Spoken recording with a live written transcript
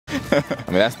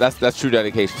I mean, that's true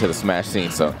dedication to the Smash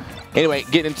scene. So, anyway,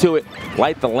 getting into it,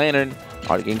 Light the Lantern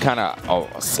are getting kind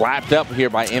of slapped up here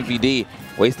by MVD.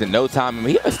 Wasting no time. I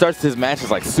mean, he starts his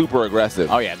matches like super aggressive.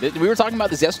 Oh yeah, we were talking about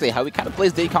this yesterday. How he kind of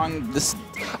plays Diddy Kong. This,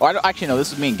 oh, I don't actually know.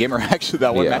 This was me and Gamer actually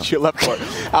that one match you left for.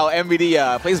 How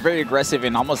MVD plays very aggressive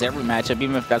in almost every matchup,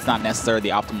 even if that's not necessarily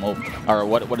the optimal or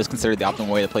what is considered the optimal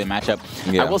way to play a matchup.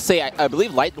 Yeah. I will say, I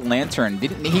believe Light the Lantern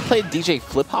didn't he played DJ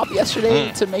Flip Hop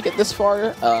yesterday to make it this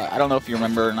far? I don't know if you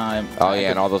remember or not. Oh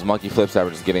yeah, and all those monkey flips that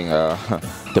were just getting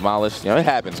demolished. You know, it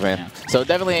happens, man. Yeah. So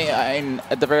definitely,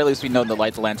 at the very least, we know that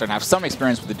Light the Lantern have some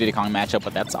experience with the Diddy Kong matchup,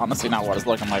 but that's honestly not what it's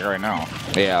looking like right now.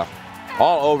 Yeah.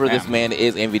 All over this man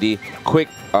is MVD. Quick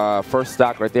first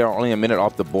stock right there, only a minute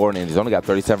off the board, and he's only got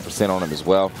 37% on him as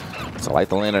well. So Light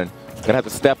the Lantern gonna have to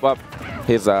step up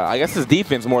his, I guess his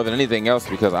defense more than anything else,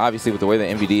 because obviously with the way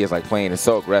that MVD is like playing, it's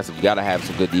so aggressive. You gotta have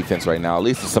some good defense right now. At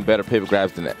least some better pivot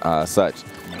grabs than such.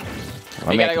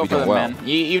 You gotta go for them, man.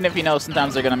 Even if you know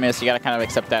sometimes they're gonna miss, you gotta kind of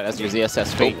accept that as your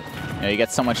ZSS fate. You know, you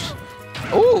get so much.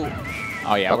 Ooh.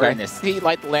 Oh yeah, we're in this. See,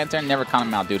 Light the Lantern, never count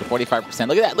him out, dude. 45%.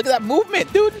 Look at that. Look at that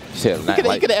movement, dude. Shit,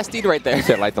 he could have SD'd right there. You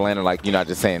said Light the Lantern like you're not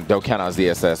just saying don't count out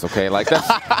ZSS, okay? Like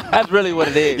that's really what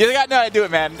it is. You gotta know how to do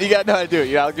it, man. You gotta know how to do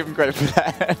it. I'll give him credit for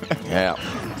that.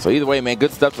 Yeah. So either way, man,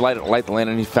 good stuff to Light the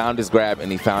Lantern. He found his grab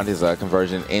and he found his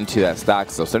conversion into that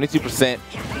stock. So 72%.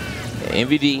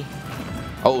 MVD.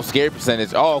 Oh, scary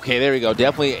percentage. Oh, okay, there we go.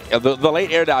 Definitely, the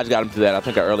late air dodge got him to that. I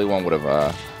think our early one would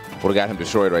have got him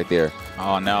destroyed right there.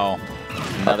 Oh no,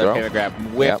 another pivot grab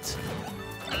whipped.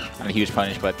 Yep. Not a huge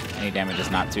punish, but any damage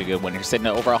is not too good when you're sitting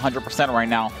at over 100% right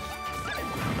now.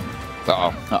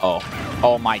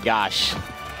 Oh my gosh.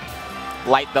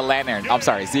 Light the Lantern. I'm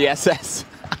sorry, ZSS.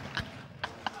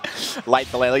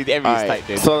 Light the Lantern. The MVD's tight,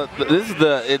 dude. So this is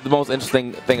the most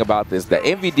interesting thing about this. The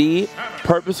MVD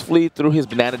purposefully threw his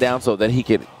banana down so that he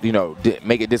could, you know,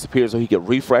 make it disappear so he could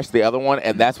refresh the other one,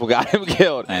 and that's what got him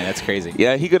killed. Man, that's crazy.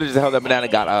 Yeah, he could have just held that banana,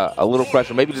 got a little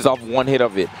pressure, maybe just off one hit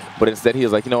of it, but instead he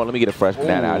was like, you know what, let me get a fresh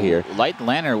banana out here. Light the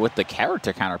Lantern with the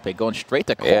character counter pick going straight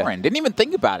to Corrin. Didn't even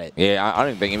think about it. Yeah, I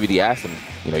don't even think MVD asked him,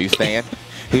 you know, you staying?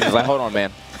 He was just like, hold on,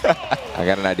 man. I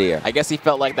got an idea. I guess he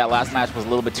felt like that last match was a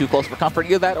little bit too close for comfort.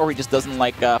 Either that, or he just doesn't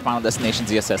like Final Destination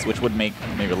ZSS, which would make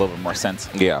maybe a little bit more sense.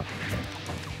 Yeah.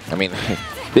 I mean,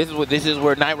 this is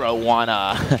where Nairo won.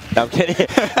 No, I'm kidding.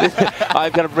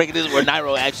 I've got to break it. This is where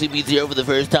Nairo actually beats Zero for the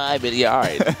first time. And yeah, all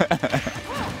right.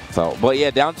 So, but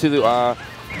yeah, down to the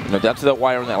down to the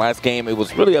wire in that last game. It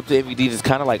was really up to MVD, just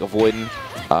kind of like avoiding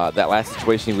that last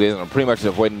situation he was in, pretty much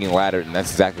avoiding getting laddered, and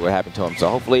that's exactly what happened to him. So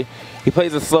hopefully he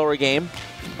plays a slower game.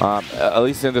 At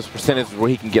least in this percentage where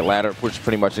he can get ladder, which is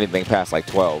pretty much anything past like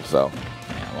 12. So,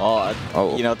 yeah,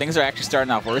 well, you know, things are actually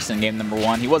starting off worse in game number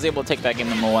 1. He was able to take that game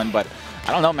number 1, but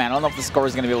I don't know, man. I don't know if the score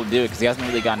is going to be able to do it because he hasn't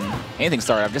really gotten anything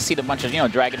started. I've just seen a bunch of, you know,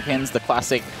 dragon pins, the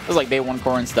classic. It was like day 1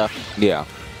 Corrin stuff. Yeah.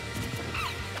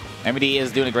 MVD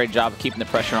is doing a great job of keeping the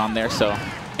pressure on there. So,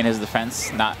 in his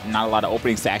defense, not a lot of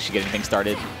openings to actually get anything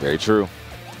started. Very true.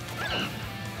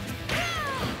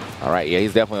 All right, yeah,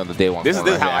 he's definitely on the day 1. This is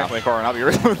how I play Corrin. I'll be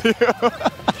real with you.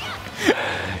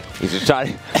 He's just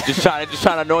trying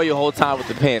to annoy you the whole time with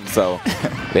the pin. So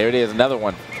there it is, another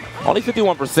one. Only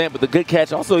 51%, but the good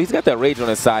catch. Also, he's got that rage on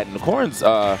his side, and the Corrin's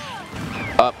up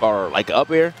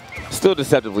air still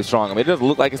deceptively strong. I mean, it doesn't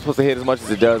look like it's supposed to hit as much as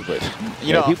it does, but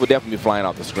you know, people definitely be flying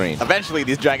off the screen. Eventually,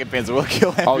 these dragon pins will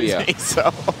kill MVD. Oh yeah.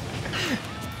 So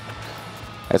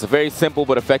it's a very simple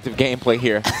but effective gameplay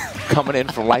here. Coming in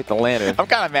from Light the Lantern. I'm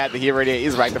kind of mad that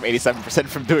he's ranked up 87%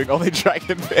 from doing only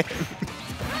Dragon Pin.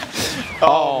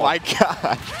 Oh my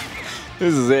god.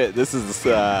 This is it. This is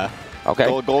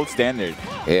gold standard.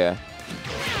 Yeah.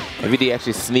 MVD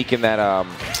actually sneaking that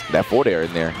that forward air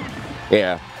in there.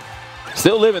 Yeah.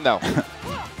 Still living though.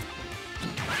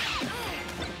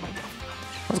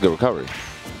 That's a good recovery.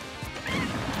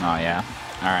 Oh yeah.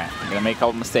 All right. I'm gonna make a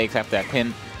couple mistakes after that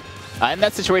pin. In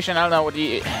that situation, I don't know. What do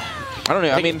you? I don't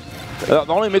know. I mean, the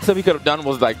only mix-up he could have done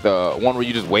was like the one where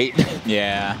you just wait.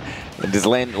 Yeah. And just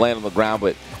land on the ground.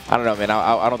 But I don't know, man.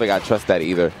 I don't think I trust that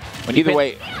either. Either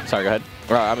way. Sorry, go ahead.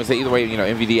 I'm gonna say either way. You know,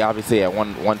 MVD obviously at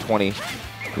 120. You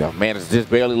know, man is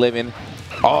just barely living.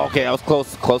 Oh, okay, that was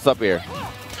close up here.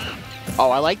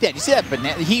 Oh, I like that. You see that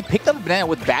banana? He picked up a banana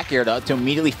with back air to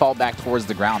immediately fall back towards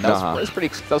the ground. That was pretty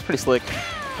slick.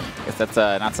 I guess that's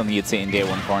not something you'd see in day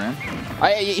 1 Corrin.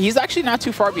 He's actually not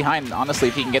too far behind, honestly,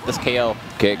 if he can get this KO.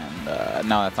 Kick. And,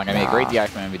 no, that's not going to be a great DI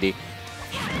from MVD.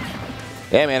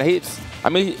 Yeah, man.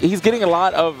 He's getting a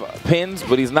lot of pins,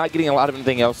 but he's not getting a lot of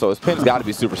anything else, so his pin's got to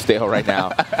be super stale right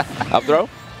now. Up throw?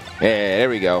 Yeah, there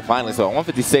we go. Finally, so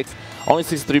 156, only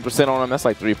 63% on him. That's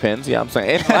like 3 pins. Yeah, I'm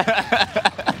saying.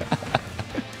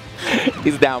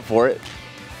 he's down for it.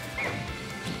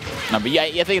 No, but yeah,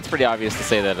 I think it's pretty obvious to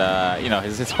say that, you know,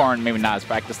 his Corrin maybe not as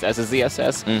practiced as his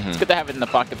ZSS. It's good to have it in the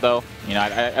pocket, though. You know,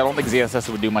 I don't think ZSS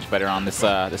would do much better on this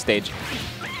this stage.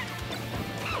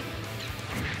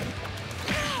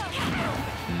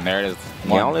 And there it is.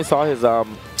 Yeah, I only saw his, I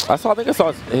think I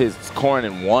saw his Corrin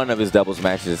in one of his doubles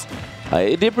matches.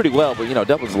 It did pretty well, but, you know,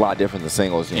 doubles is a lot different than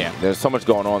singles. You know, there's so much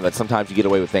going on that sometimes you get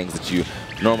away with things that you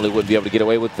normally wouldn't be able to get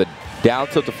away with. The down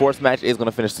tilt to force match is going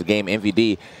to finish the game.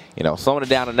 MVD, you know, slowing it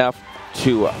down enough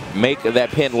to make that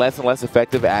pin less and less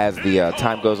effective as the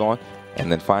time goes on,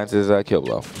 and then finds his kill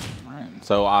blow. All right.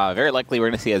 So very likely we're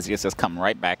going to see as ZSS come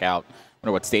right back out. I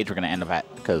wonder what stage we're going to end up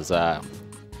at, because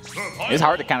it's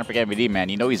hard to counter pick MVD, man.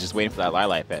 You know he's just waiting for that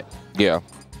Lilac hit. Yeah.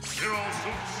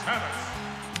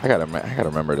 I gotta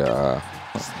remember to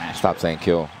stop saying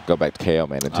kill. Go back to KO,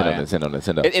 man.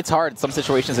 Nintendo. It's hard. Some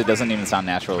situations it doesn't even sound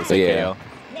natural to say KO.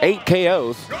 8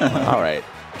 KOs. All right.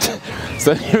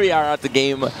 So here we are at the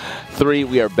game 3.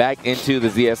 We are back into the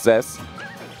ZSS.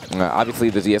 Obviously,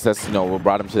 the ZSS, you know,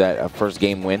 brought him to that first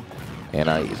game win,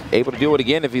 and he's able to do it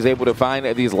again if he's able to find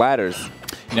these ladders.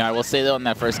 You know, I will say though, in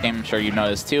that first game, I'm sure you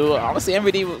noticed too. Honestly,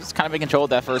 MVD was kind of in control of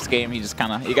that first game. He got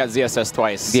ZSS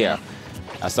twice. Yeah.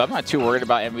 So I'm not too worried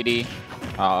about MVD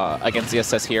against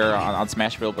ZSS here on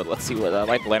Smashville, but let's see what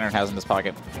Light the Lantern has in his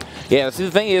pocket. Yeah, see,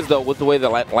 the thing is, though, with the way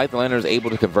that Light the Lantern is able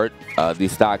to convert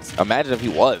these stocks, imagine if he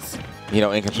was, you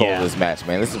know, in control of this match,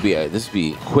 man. This would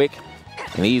be quick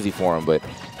and easy for him. But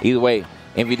either way,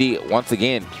 MVD, once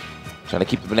again, trying to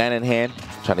keep the banana in hand,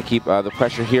 trying to keep the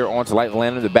pressure here onto Light the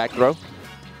Lantern, the back throw.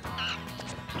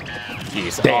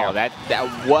 Jeez. Damn. Oh,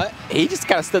 what? He just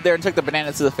kind of stood there and took the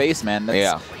banana to the face, man.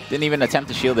 Didn't even attempt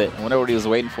to shield it. I wonder what he was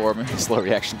waiting for. Maybe slow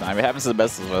reaction time. It happens to the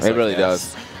best of us. It really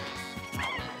does.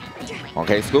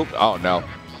 Okay, scoop. Oh, no.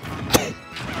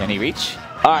 Can he reach?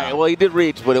 All right, well, he did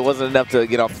reach, but it wasn't enough to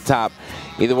get off the top.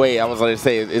 Either way, I was going to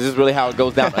say, is this really how it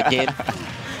goes down again?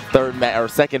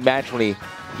 Second match when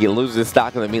he loses his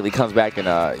stock and immediately comes back and,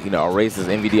 you know, erases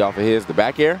MVD off of the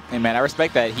back air? Hey, man, I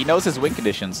respect that. He knows his win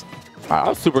conditions. I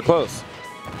was super close.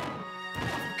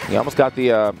 He almost got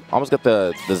the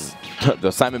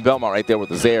Simon Belmont right there with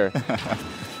the Zaire.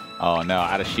 Oh no,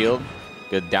 out of shield.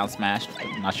 Good down smash.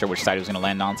 I'm not sure which side he was going to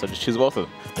land on, so just choose both of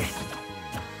them.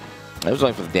 It was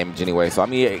only for the damage anyway. So I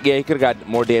mean, yeah, he could have got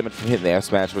more damage from hitting the F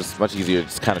smash. It was much easier to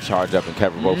just kind of charge up and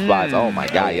cover both spots. Oh my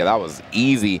god, yeah, that was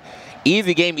easy.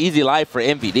 Easy game, easy life for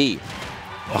MVD.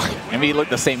 MVD looked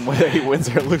the same whether he wins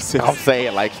or loses. I'm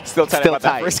saying, like, still tight about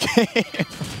that first game.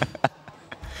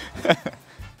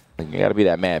 You gotta be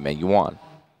that mad, man. You won.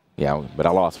 Yeah, but I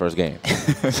lost first game.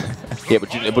 Yeah,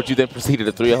 but you then proceeded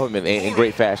to 3-0 him in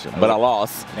great fashion. But I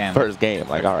lost first game.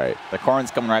 Like, all right. The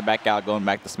Corrin's coming right back out, going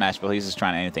back to Smashville. He's just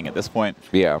trying anything at this point.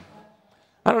 Yeah.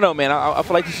 I don't know, man. I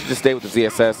feel like you should just stay with the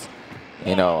ZSS.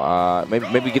 You know,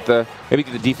 maybe get the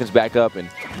defense back up and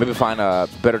maybe find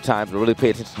better times to really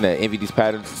pay attention to MVD's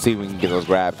patterns and see if we can get those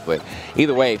grabs. But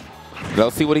either way,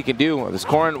 they'll see what he can do. This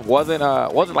Corrin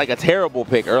wasn't like a terrible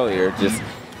pick earlier. Just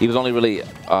he was only really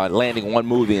landing one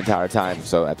move the entire time.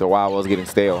 So after a while, it was getting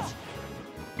stale.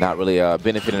 Not really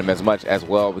benefiting him as much as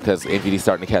well because MVD's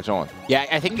starting to catch on. Yeah,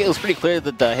 I think it was pretty clear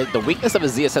that the weakness of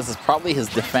his ZSS is probably his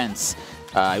defense.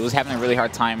 He was having a really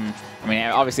hard time. I mean,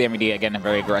 obviously MVD, again, a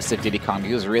very aggressive Diddy Kong.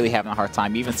 He was really having a hard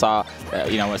time. You even saw,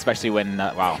 you know, especially when,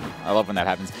 wow, I love when that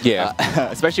happens. Yeah.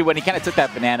 Especially when he kind of took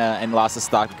that banana and lost his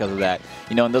stock because of that.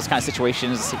 You know, in those kind of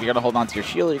situations, if you're going to hold on to your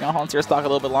shield, you're going to hold on to your stock a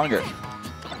little bit longer.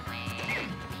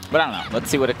 But I don't know.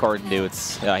 Let's see what Corrin can do.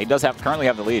 It's he does currently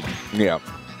have the lead. Yeah.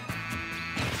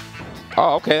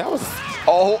 Oh, okay. That was...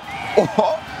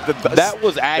 that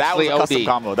was actually a custom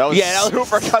combo. That was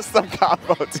super custom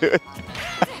combo, dude.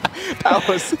 that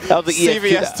was the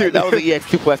CVS too. That was the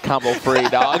EX2 Plus combo free,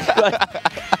 dog. I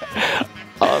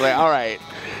was like, all right.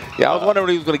 Yeah, I was wondering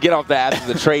when he was going to get off the ass of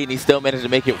the trade, and he still managed to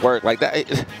make it work. Like that,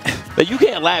 you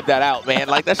can't lab that out, man.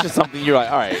 Like that's just something you're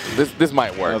like, all right, this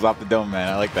might work. That was off the dome, man.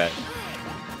 I like that.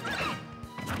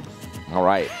 All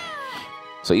right.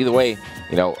 So either way,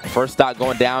 you know, first stock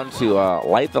going down to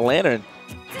Light the Lantern,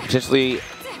 potentially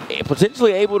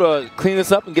able to clean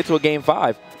this up and get to a game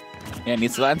 5. Yeah,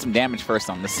 needs to land some damage first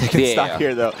on the second stock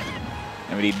here, though.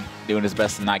 MVD doing his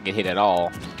best to not get hit at all.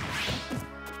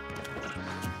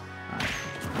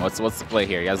 What's the play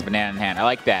here? He has a banana in hand. I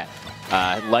like that.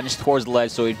 Lunge towards the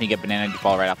ledge so he can get banana to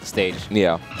fall right off the stage.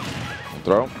 Yeah.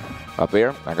 Throw up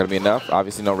air. Not going to be enough.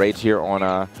 Obviously, no rage here on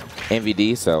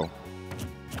MVD, so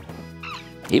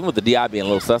even with the DI being a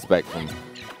little suspect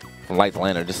from Light the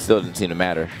Lantern, just still didn't seem to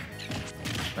matter.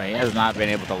 But he has not been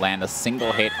able to land a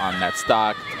single hit on that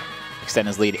stock. extend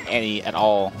his lead any at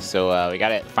all. So we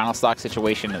got a final stock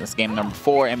situation in this game number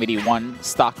 4. MVD 1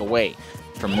 stock away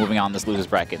from moving on this losers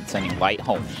bracket and sending Light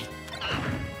home.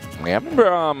 Yeah, I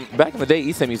remember back in the day,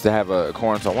 ESM used to have a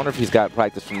Corrin, so I wonder if he's got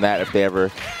practice from that. If they ever,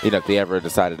 if they ever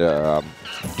decided to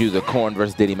do the Corrin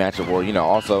versus Diddy matchup, or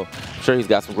also, I'm sure he's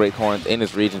got some great Corrins in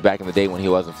his region back in the day when he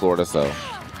was in Florida. So,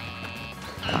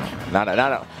 not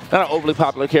an overly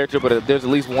popular character, but there's at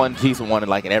least one decent one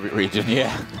in every region.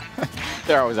 Yeah,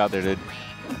 they're always out there, dude.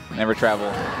 Never travel.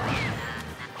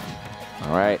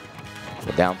 All right,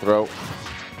 the down throw.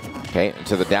 Okay,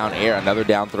 into the down air, another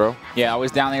down throw. Yeah,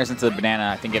 always down airs into the banana.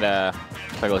 I think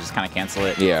player will just kind of cancel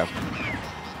it. Yeah.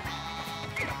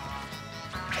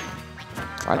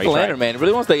 I like the lantern, man.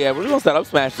 Really wants that. Yeah, really wants that up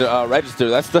smash to register.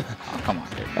 That's the. Oh, come on,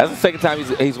 dude. That's the second time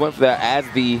he's went for that as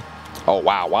the. Oh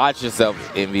wow! Watch yourself,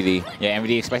 MVD. Yeah,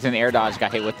 MVD expecting the air dodge,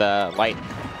 got hit with the light,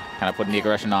 kind of putting the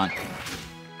aggression on.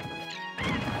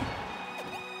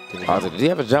 I was like, did he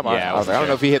have a jump? Yeah, I was like, I don't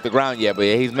know if he hit the ground yet, but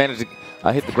yeah, he's managed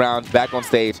to hit the ground, back on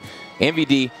stage.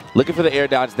 MVD looking for the air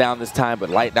dodge down this time,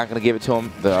 but Light not going to give it to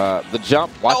him. The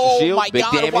jump, watch the shield, my big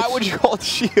God, damage. Why would you call it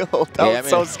shield? That was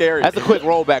so scary. That's a quick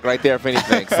rollback right there, if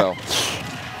anything. So,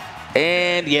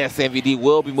 and yes, MVD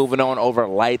will be moving on over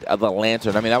Light of the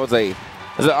Lantern. I mean, that was a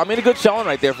good showing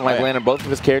right there from Lantern. Both of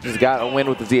his characters got a win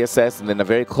with the ZSS, and then a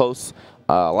very close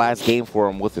last game for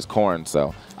him with his Corrin.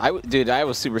 So, dude, I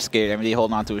was super scared. MVD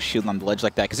holding on to his shield on the ledge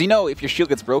like that, because if your shield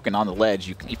gets broken on the ledge,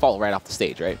 you fall right off the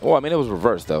stage, right? Well, I mean, it was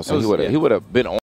reversed though, so he would have been on.